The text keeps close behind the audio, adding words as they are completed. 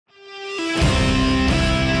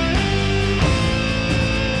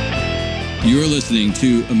You're listening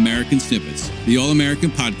to American Snippets, the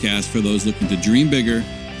all-American podcast for those looking to dream bigger,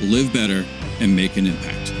 live better, and make an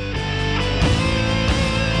impact.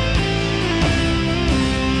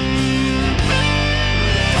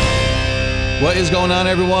 What is going on,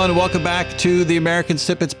 everyone? Welcome back to the American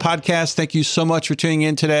Snippets podcast. Thank you so much for tuning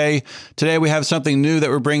in today. Today, we have something new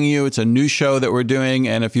that we're bringing you. It's a new show that we're doing.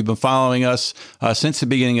 And if you've been following us since the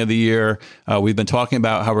beginning of the year, we've been talking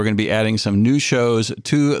about how we're going to be adding some new shows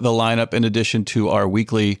to the lineup in addition to our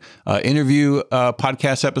weekly interview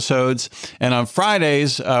podcast episodes. And on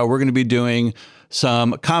Fridays, we're going to be doing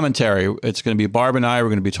some commentary. It's going to be Barb and I. We're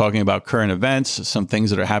going to be talking about current events, some things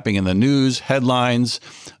that are happening in the news, headlines,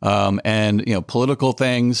 and political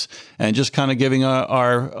things, and just kind of giving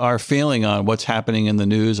our feeling on what's happening in the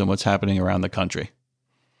news and what's happening around the country.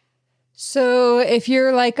 So if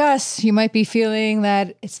you're like us, you might be feeling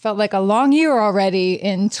that it's felt like a long year already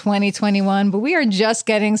in 2021, but we are just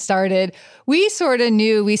getting started. We sort of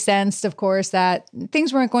knew, we sensed, of course, that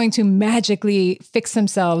things weren't going to magically fix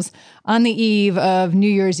themselves on the eve of New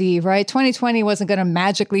Year's Eve, right? 2020 wasn't going to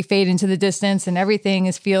magically fade into the distance and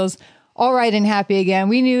everything feels all right and happy again.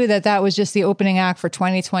 We knew that that was just the opening act for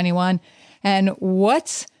 2021. And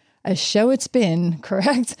what a show it's been,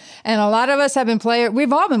 correct? And a lot of us have been players.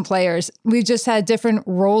 We've all been players. We've just had different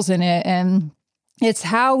roles in it. And it's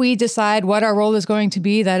how we decide what our role is going to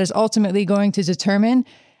be that is ultimately going to determine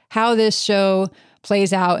how this show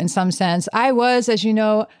plays out in some sense. I was, as you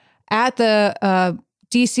know, at the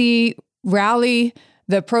DC rally,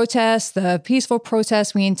 the protest, the peaceful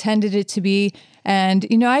protest we intended it to be. And,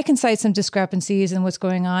 I can cite some discrepancies in what's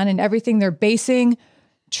going on and everything they're basing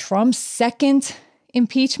Trump's second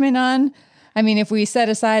impeachment on. I mean, if we set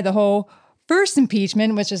aside the whole first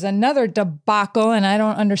impeachment, which is another debacle, and I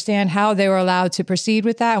don't understand how they were allowed to proceed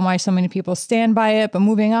with that and why so many people stand by it. But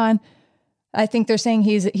moving on, I think they're saying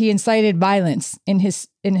he incited violence in his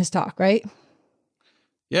talk, right?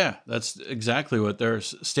 Yeah, that's exactly what they're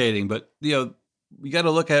stating. But, you got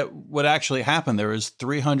to look at what actually happened. There was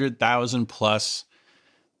 300,000 plus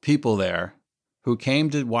people there who came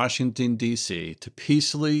to Washington, D.C. to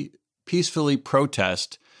peacefully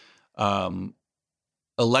protest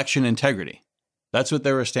election integrity. That's what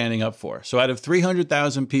they were standing up for. So out of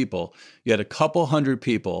 300,000 people, you had a couple hundred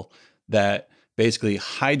people that basically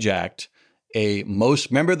hijacked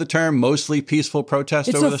remember the term mostly peaceful protest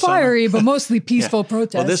over the summer? It's a fiery, but mostly peaceful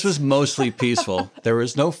protest. Well, this was mostly peaceful. There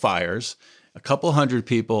was no fires. A couple hundred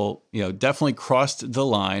people, definitely crossed the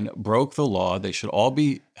line, broke the law. They should all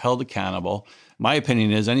be held accountable. My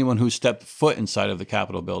opinion is anyone who stepped foot inside of the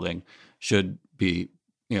Capitol building should be,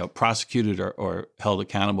 prosecuted or held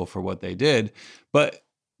accountable for what they did. But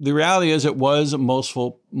the reality is it was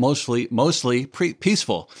mostly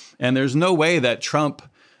peaceful. And there's no way that Trump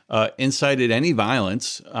incited any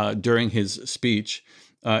violence during his speech.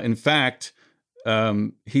 In fact,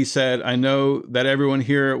 he said, "I know that everyone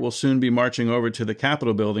here will soon be marching over to the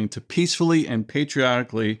Capitol building to peacefully and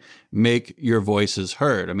patriotically make your voices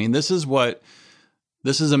heard." I mean, this is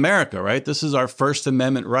America, right? This is our First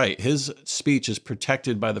Amendment right. His speech is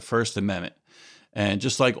protected by the First Amendment. And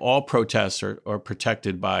just like all protests are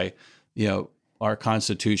protected by, our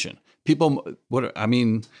Constitution. There's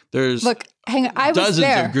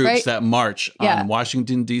dozens of groups that march on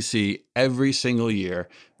Washington, D.C. every single year.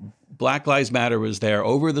 Black Lives Matter was there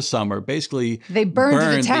over the summer. Basically, they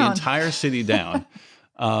burned the entire city down.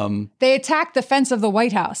 They attacked the fence of the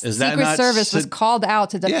White House. Secret Service was called out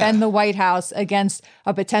to defend the White House against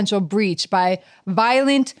a potential breach by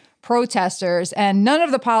violent protesters, and none of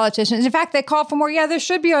the politicians. In fact, they called for more. Yeah, there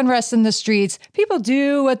should be unrest in the streets. People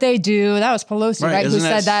do what they do. That was Pelosi, right? Who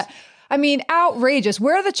said that. I mean, outrageous.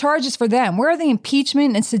 Where are the charges for them? Where are the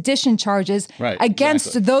impeachment and sedition charges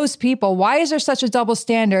against those people? Why is there such a double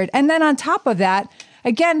standard? And then on top of that,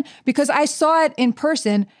 again, because I saw it in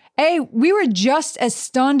person, we were just as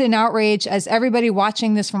stunned and outraged as everybody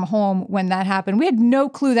watching this from home when that happened. We had no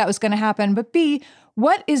clue that was going to happen. But B,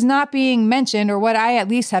 what is not being mentioned, or what I at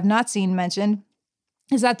least have not seen mentioned,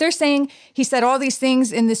 is that they're saying he said all these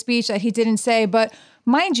things in the speech that he didn't say. But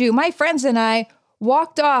mind you, my friends and I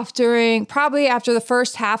walked off probably after the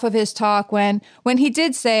first half of his talk when he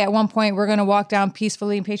did say at one point, we're going to walk down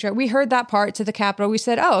peacefully and patriotic. We heard that part to the Capitol. We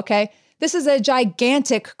said, oh, okay, this is a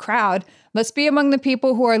gigantic crowd. Let's be among the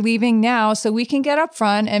people who are leaving now so we can get up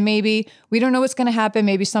front and maybe we don't know what's going to happen.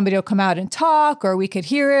 Maybe somebody will come out and talk, or we could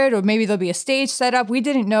hear it, or maybe there'll be a stage set up. We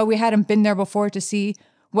didn't know. We hadn't been there before to see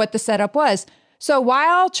what the setup was. So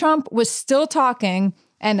while Trump was still talking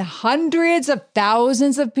and hundreds of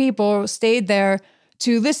thousands of people stayed there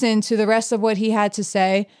to listen to the rest of what he had to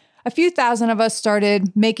say, a few thousand of us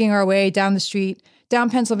started making our way down the street down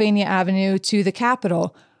Pennsylvania Avenue to the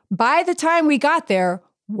Capitol. By the time we got there,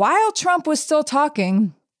 while Trump was still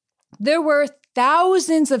talking, there were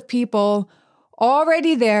thousands of people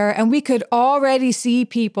already there, and we could already see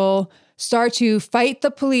people start to fight the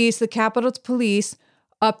police, the Capitol police,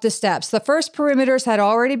 up the steps. The first perimeters had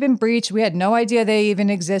already been breached. We had no idea they even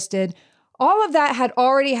existed. All of that had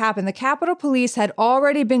already happened. The Capitol Police had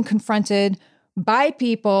already been confronted by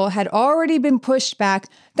people, had already been pushed back.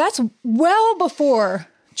 That's well before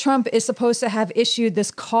Trump is supposed to have issued this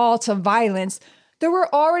call to violence. There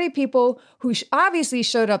were already people who obviously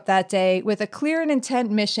showed up that day with a clear and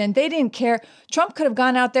intent mission. They didn't care. Trump could have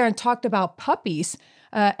gone out there and talked about puppies,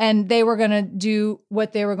 and they were going to do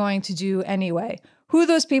what they were going to do anyway. Who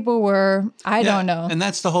those people were, I don't know. And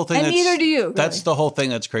that's the whole thing. And neither do you. Really. That's the whole thing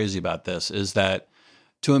that's crazy about this, is that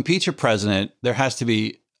to impeach a president, there has to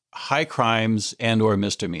be high crimes and or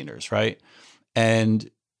misdemeanors, right? And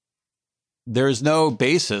there's no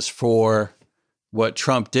basis for what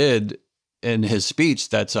Trump did in his speech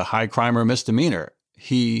that's a high crime or misdemeanor.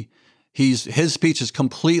 His speech is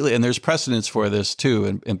completely, and there's precedents for this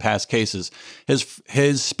too in past cases.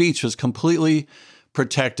 His speech was completely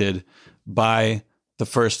protected by the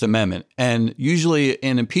First Amendment. And usually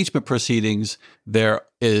in impeachment proceedings, there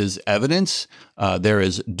is evidence, there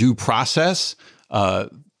is due process,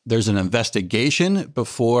 there's an investigation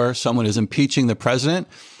before someone is impeaching the president.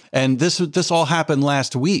 And this all happened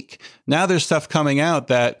last week. Now there's stuff coming out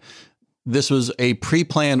that this was a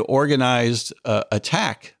pre-planned, organized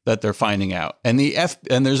attack that they're finding out. And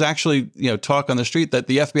there's actually talk on the street that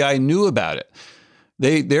the FBI knew about it.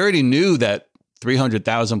 They already knew that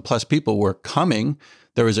 300,000 plus people were coming.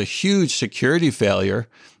 There was a huge security failure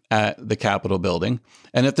at the Capitol building.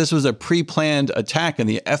 And if this was a pre-planned attack and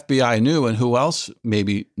the FBI knew, and who else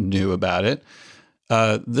maybe knew about it,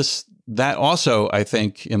 that also, I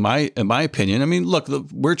think, in my opinion, I mean, look,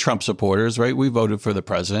 we're Trump supporters, right? We voted for the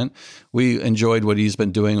president. We enjoyed what he's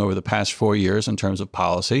been doing over the past 4 years in terms of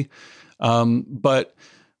policy. But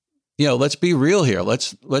let's be real here.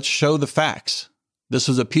 Let's show the facts. This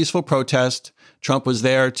was a peaceful protest. Trump was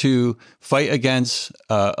there to fight against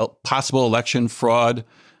a possible election fraud,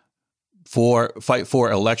 fight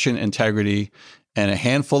for election integrity, and a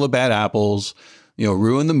handful of bad apples,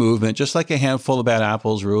 ruined the movement, just like a handful of bad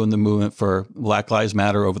apples ruined the movement for Black Lives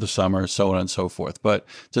Matter over the summer, so on and so forth. But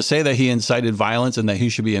to say that he incited violence and that he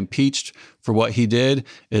should be impeached for what he did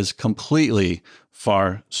is completely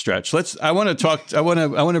far-stretched. I want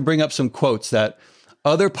to bring up some quotes that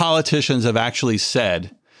other politicians have actually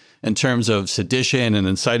said in terms of sedition and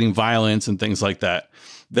inciting violence and things like that.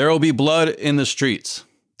 There will be blood in the streets.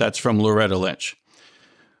 That's from Loretta Lynch.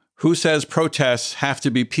 Who says protests have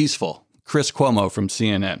to be peaceful? Chris Cuomo from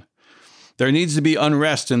CNN. There needs to be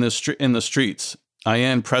unrest in the streets.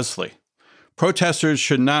 Ayanna Pressley. Protesters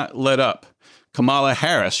should not let up. Kamala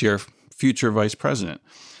Harris, your future vice president.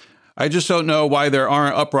 I just don't know why there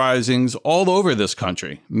aren't uprisings all over this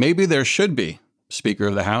country. Maybe there should be. Speaker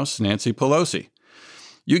of the House, Nancy Pelosi.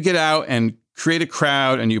 You get out and create a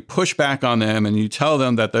crowd and you push back on them and you tell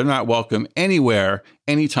them that they're not welcome anywhere,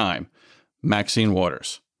 anytime. Maxine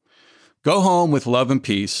Waters. Go home with love and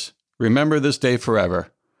peace. Remember this day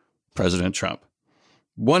forever. President Trump.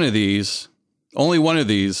 Only one of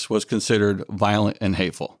these was considered violent and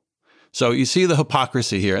hateful. So you see the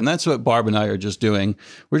hypocrisy here. And that's what Barb and I are just doing.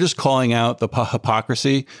 We're just calling out the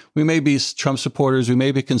hypocrisy. We may be Trump supporters. We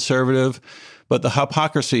may be conservative. But the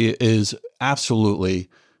hypocrisy is absolutely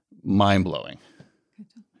mind-blowing.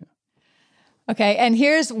 Okay, and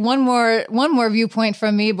here's one more viewpoint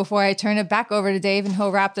from me before I turn it back over to Dave, and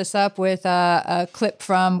he'll wrap this up with a clip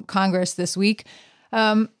from Congress this week.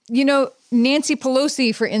 Nancy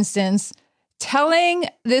Pelosi, for instance, telling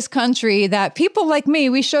this country that people like me,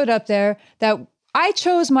 we showed up there, that I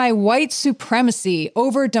chose my white supremacy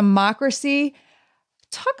over democracy.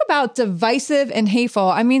 Talk about divisive and hateful.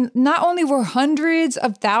 I mean, not only were hundreds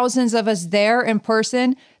of thousands of us there in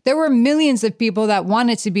person, there were millions of people that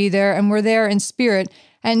wanted to be there and were there in spirit.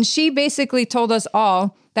 And she basically told us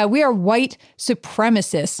all that we are white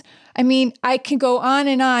supremacists. I mean, I can go on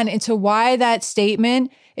and on into why that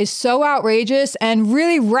statement is so outrageous and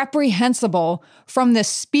really reprehensible from the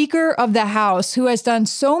Speaker of the House, who has done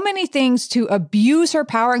so many things to abuse her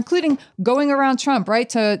power, including going around Trump, right,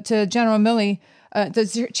 to General Milley,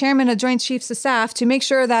 the chairman of Joint Chiefs of Staff, to make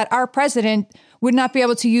sure that our president would not be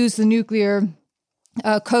able to use the nuclear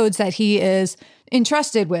codes that he is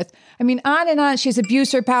entrusted with. I mean, on and on. She's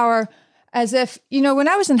abused her power as if, when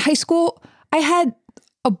I was in high school, I had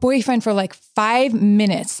a boyfriend for like 5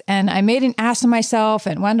 minutes and I made an ass of myself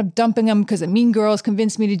and wound up dumping him because a mean girls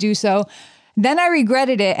convinced me to do so. Then I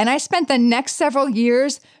regretted it, and I spent the next several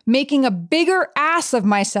years making a bigger ass of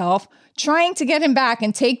myself, trying to get him back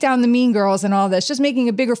and take down the mean girls and all this, just making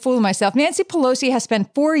a bigger fool of myself. Nancy Pelosi has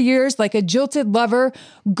spent 4 years like a jilted lover,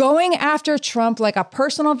 going after Trump like a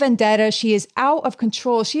personal vendetta. She is out of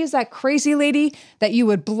control. She is that crazy lady that you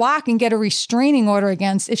would block and get a restraining order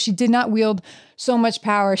against if she did not wield so much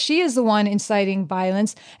power. She is the one inciting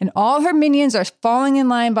violence, and all her minions are falling in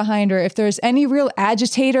line behind her. If there's any real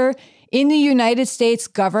agitator in the United States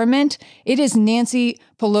government, it is Nancy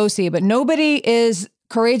Pelosi, but nobody is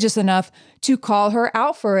courageous enough to call her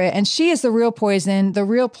out for it. And she is the real poison, the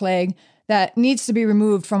real plague that needs to be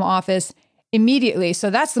removed from office immediately. So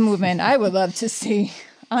that's the movement I would love to see,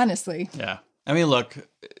 honestly. Yeah. I mean, look,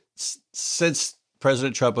 since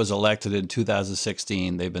President Trump was elected in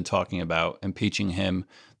 2016, they've been talking about impeaching him.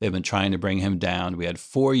 They've been trying to bring him down. We had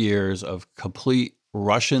 4 years of complete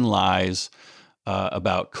Russian lies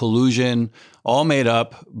about collusion, all made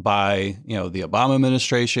up by, the Obama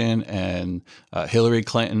administration and Hillary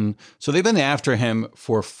Clinton. So they've been after him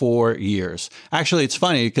for 4 years. Actually, it's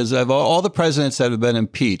funny because of all the presidents that have been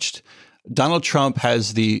impeached, Donald Trump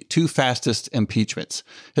has the 2 fastest impeachments.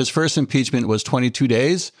 His first impeachment was 22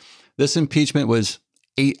 days. This impeachment was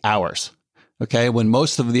 8 hours. Okay, when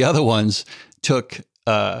most of the other ones took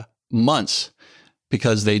months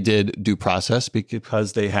because they did due process,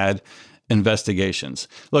 because they had investigations.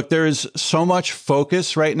 Look, there is so much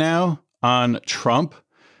focus right now on Trump,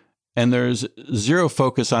 and there's zero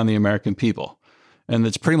focus on the American people. And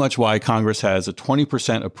that's pretty much why Congress has a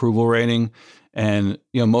 20% approval rating. And,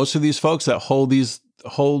 most of these folks that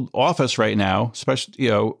hold office right now, especially,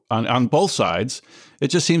 on both sides, it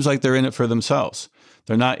just seems like they're in it for themselves.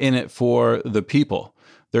 They're not in it for the people.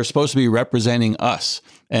 They're supposed to be representing us.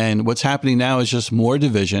 And what's happening now is just more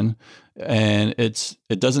division. And it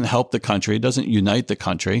doesn't help the country. It doesn't unite the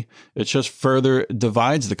country. It just further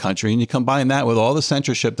divides the country. And you combine that with all the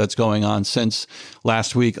censorship that's going on since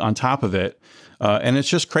last week on top of it. And it's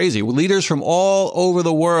just crazy. Leaders from all over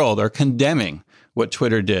the world are condemning what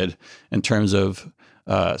Twitter did in terms of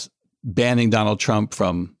banning Donald Trump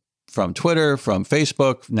from Twitter, from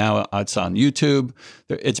Facebook. Now it's on YouTube.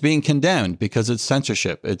 It's being condemned because it's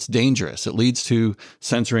censorship. It's dangerous. It leads to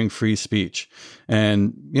censoring free speech.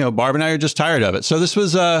 And, Barb and I are just tired of it. So this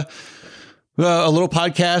was a little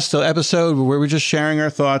podcast episode where we're just sharing our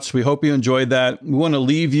thoughts. We hope you enjoyed that. We want to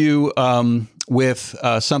leave you with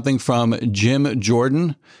something from Jim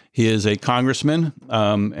Jordan. He is a congressman,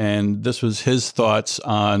 and this was his thoughts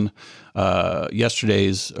on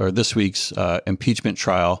this week's impeachment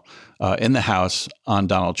trial in the House on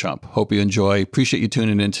Donald Trump. Hope you enjoy. Appreciate you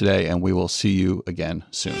tuning in today, and we will see you again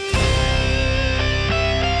soon.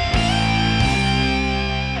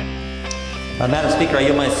 Madam Speaker, I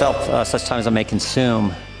yield myself such time as I may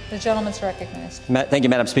consume. The gentleman's recognized. Thank you,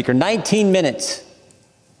 Madam Speaker. 19 minutes.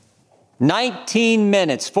 19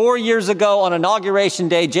 minutes. 4 years ago on Inauguration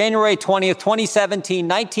Day, January 20th, 2017,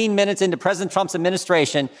 19 minutes into President Trump's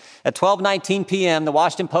administration, at 12:19 p.m., the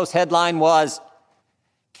Washington Post headline was,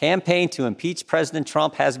 "Campaign to impeach President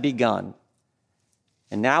Trump has begun."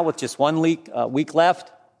 And now with just 1 week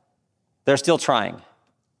left, they're still trying.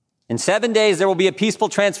 In 7 days, there will be a peaceful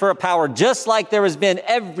transfer of power, just like there has been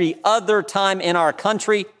every other time in our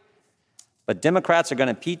country. But Democrats are going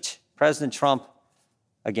to impeach President Trump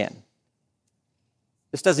again.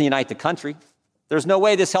 This doesn't unite the country. There's no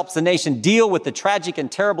way this helps the nation deal with the tragic and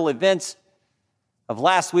terrible events of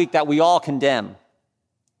last week that we all condemn.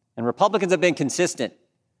 And Republicans have been consistent.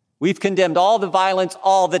 We've condemned all the violence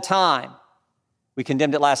all the time. We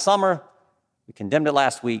condemned it last summer. We condemned it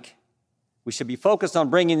last week. We should be focused on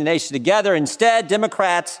bringing the nation together. Instead,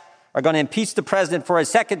 Democrats are going to impeach the president for a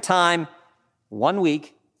second time 1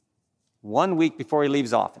 week before he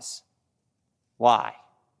leaves office. Why?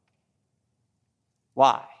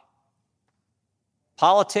 Why?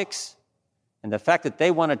 Politics and the fact that they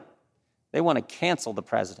want to cancel the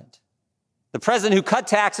president. The president who cut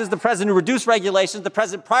taxes, the president who reduced regulations, the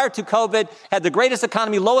president prior to COVID had the greatest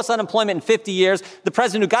economy, lowest unemployment in 50 years, the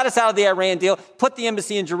president who got us out of the Iran deal, put the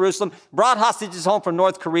embassy in Jerusalem, brought hostages home from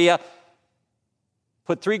North Korea,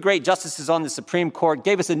 put 3 great justices on the Supreme Court,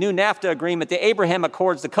 gave us a new NAFTA agreement, the Abraham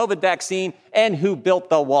Accords, the COVID vaccine, and who built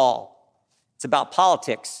the wall. It's about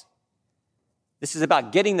politics. This is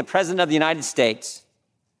about getting the president of the United States.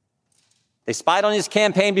 They spied on his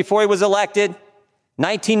campaign before he was elected.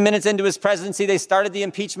 19 minutes into his presidency, they started the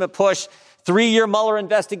impeachment push. 3-year Mueller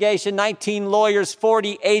investigation, 19 lawyers,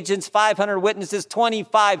 40 agents, 500 witnesses,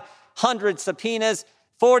 2,500 subpoenas,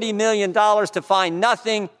 $40 million to find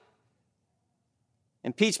nothing.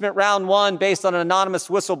 Impeachment round one based on an anonymous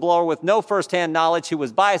whistleblower with no firsthand knowledge who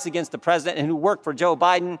was biased against the president and who worked for Joe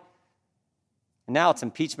Biden. And now it's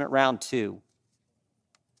impeachment round two.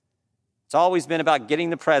 It's always been about getting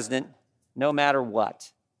the president no matter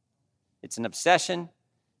what. It's an obsession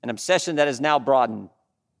that is now broadened.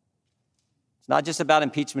 It's not just about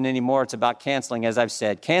impeachment anymore. It's about canceling, as I've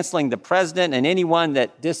said, canceling the president and anyone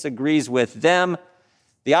that disagrees with them.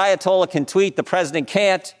 The Ayatollah can tweet, the president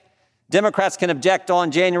can't. Democrats can object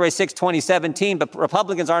on January 6, 2017, but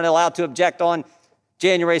Republicans aren't allowed to object on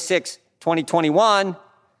January 6, 2021.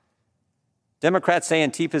 Democrats say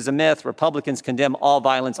Antifa is a myth. Republicans condemn all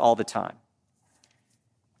violence all the time.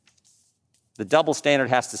 The double standard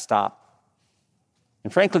has to stop.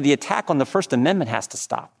 And frankly, the attack on the First Amendment has to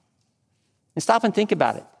stop. And stop and think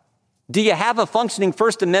about it. Do you have a functioning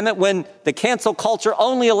First Amendment when the cancel culture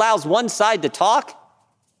only allows one side to talk?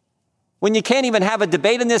 When you can't even have a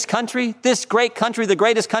debate in this country, this great country, the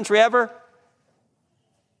greatest country ever?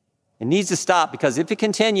 It needs to stop, because if it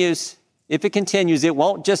continues, it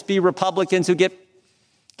won't just be Republicans who get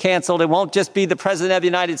canceled. It won't just be the president of the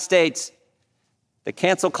United States. The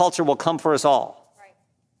cancel culture will come for us all. Right.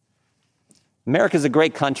 America's a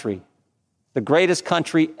great country, the greatest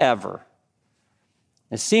country ever.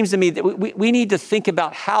 It seems to me that we need to think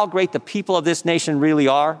about how great the people of this nation really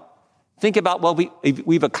are. Think about what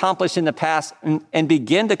we've accomplished in the past and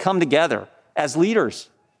begin to come together as leaders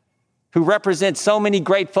who represent so many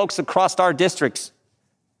great folks across our districts.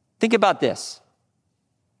 Think about this.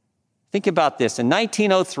 Think about this. In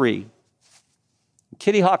 1903, in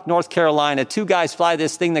Kitty Hawk, North Carolina, two guys fly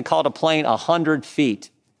this thing they called a plane 100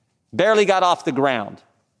 feet. Barely got off the ground.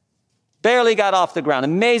 Barely got off the ground.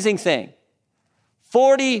 Amazing thing.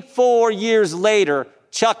 44 years later,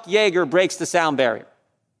 Chuck Yeager breaks the sound barrier.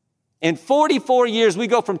 In 44 years, we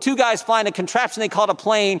go from two guys flying a contraption they called a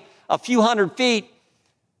plane a few hundred feet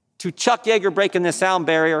to Chuck Yeager breaking the sound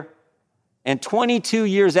barrier. And 22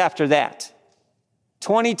 years after that,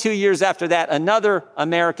 another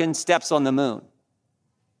American steps on the moon.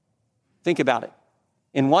 Think about it.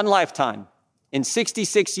 In one lifetime, in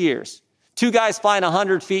 66 years, two guys flying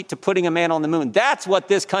 100 feet to putting a man on the moon. That's what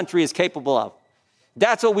this country is capable of.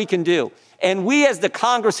 That's what we can do. And we, as the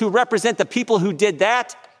Congress who represent the people who did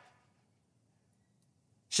that,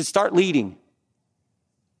 should start leading,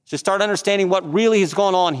 should start understanding what really is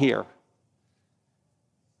going on here.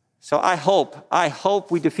 So I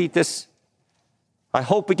hope we defeat this. I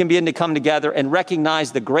hope we can begin to come together and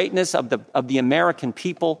recognize the greatness of the American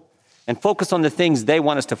people and focus on the things they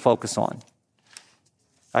want us to focus on.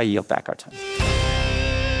 I yield back our time.